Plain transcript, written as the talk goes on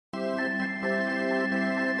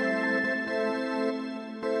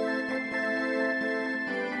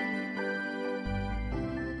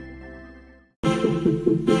One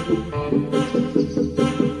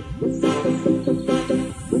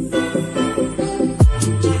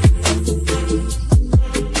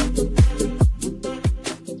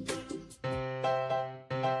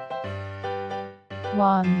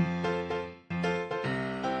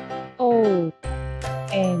O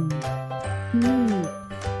N E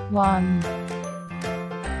one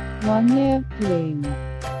airplane.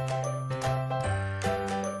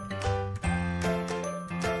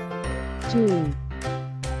 Two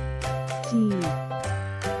T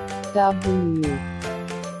W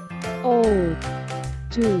O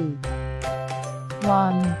two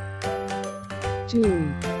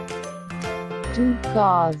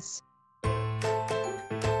cars.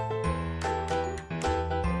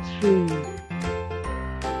 Three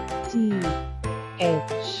T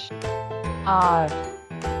H R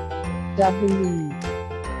W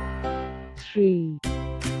three.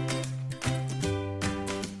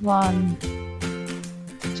 One,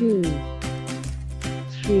 two,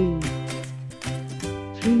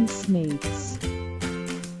 three snakes.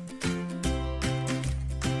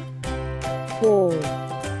 Four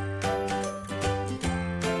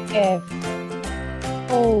F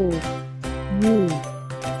O U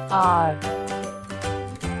R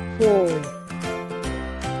four.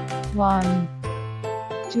 One,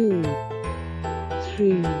 two,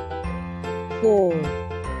 three, four.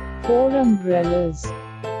 Four umbrellas.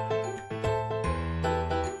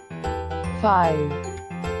 Five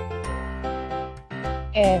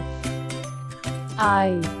F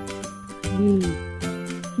I V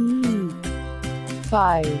E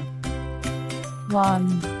five. One,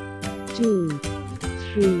 two,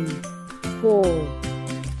 three, four,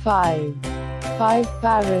 five. Five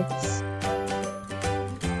parrots.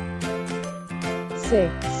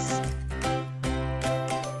 Six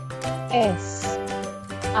S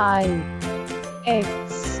I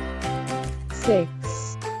X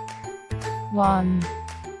six. One,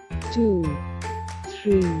 two,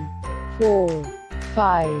 three, four,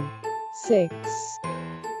 five, six.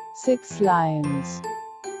 Six lions.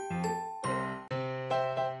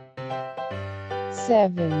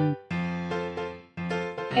 Seven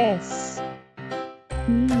S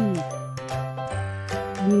E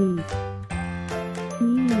V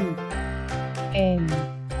E N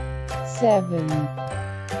seven.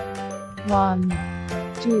 One,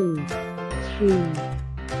 two, three,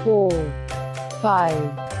 four, five,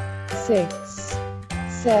 six,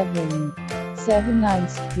 seven. Seven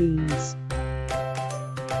ice creams.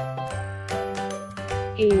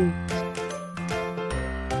 Eight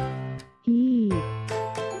E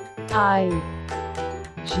I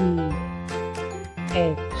G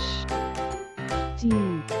H T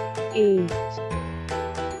eight.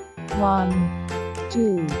 One,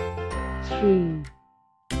 two, three,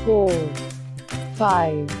 four,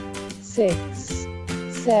 five, six,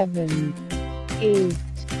 seven, eight.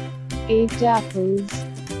 Eight apples.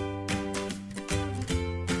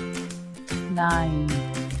 Nine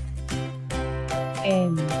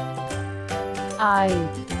N I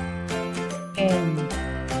N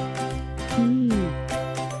E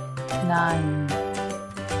nine.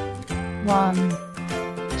 One,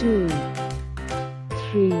 two,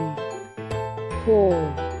 three, four,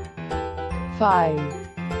 five,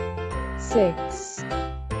 six,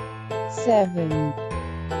 seven,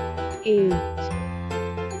 eight,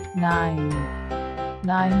 nine.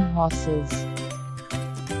 Nine horses.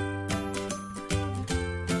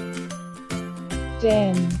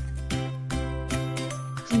 10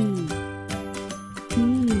 T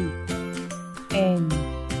E N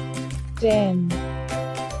 10.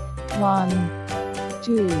 1,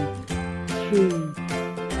 2, 3,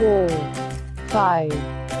 4, 5,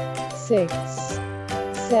 6,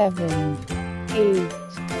 7, 8,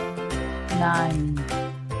 9,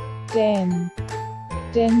 10.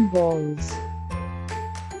 10 balls.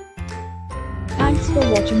 Thanks for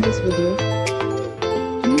watching this video.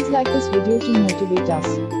 Please like this video to motivate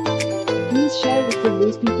us. Please share it with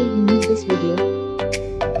those people who need this video.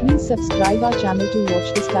 Please subscribe our channel to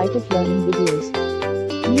watch this type of learning videos.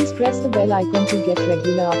 Please press the bell icon to get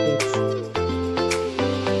regular updates.